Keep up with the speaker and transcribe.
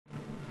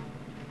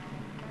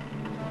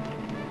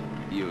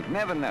You'd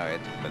never know it,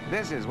 but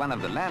this is one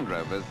of the Land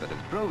Rovers that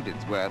has proved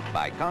its worth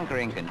by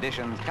conquering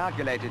conditions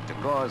calculated to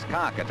cause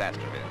car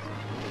catastrophes.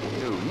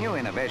 Two new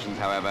innovations,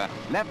 however,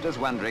 left us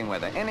wondering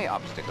whether any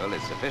obstacle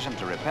is sufficient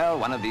to repel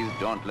one of these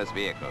dauntless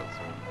vehicles.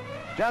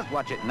 Just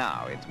watch it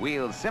now, its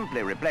wheels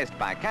simply replaced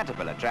by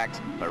caterpillar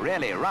tracks for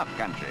really rough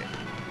country.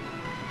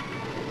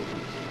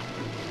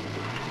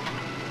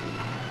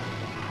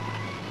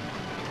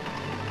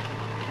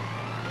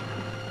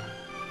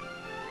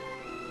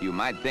 You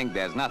might think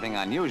there's nothing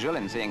unusual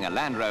in seeing a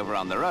Land Rover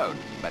on the road,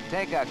 but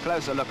take a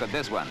closer look at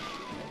this one.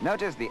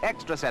 Notice the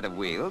extra set of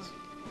wheels.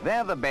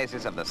 They're the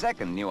basis of the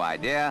second new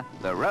idea,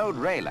 the road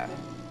railer.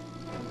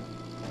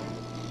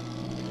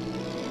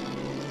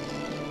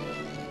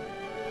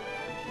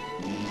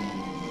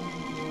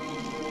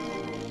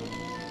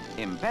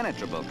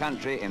 Impenetrable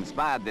country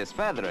inspired this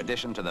further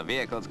addition to the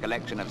vehicle's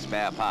collection of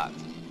spare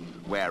parts.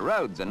 Where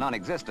roads are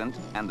non-existent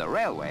and the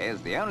railway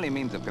is the only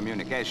means of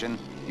communication,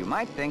 you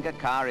might think a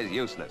car is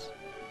useless.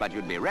 But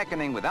you'd be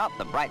reckoning without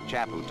the bright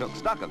chap who took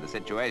stock of the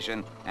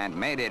situation and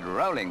made it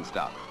rolling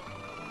stock.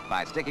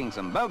 By sticking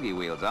some bogie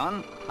wheels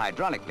on,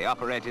 hydraulically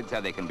operated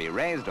so they can be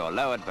raised or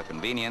lowered for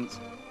convenience,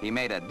 he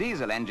made a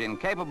diesel engine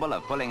capable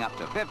of pulling up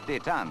to 50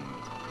 tons.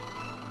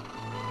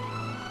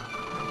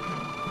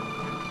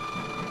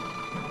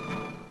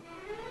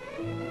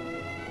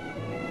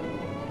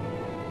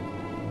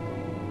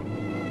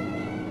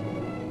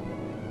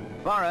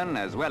 Foreign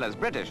as well as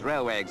British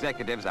railway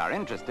executives are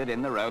interested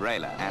in the road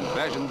railer, and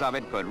versions of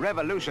it could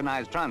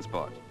revolutionize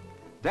transport.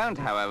 Don't,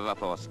 however,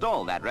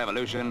 forestall that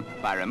revolution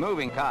by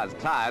removing cars'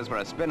 tires for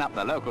a spin up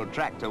the local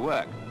track to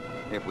work.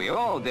 If we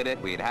all did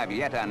it, we'd have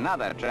yet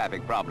another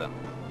traffic problem.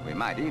 We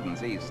might even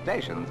see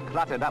stations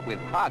cluttered up with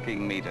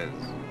parking meters.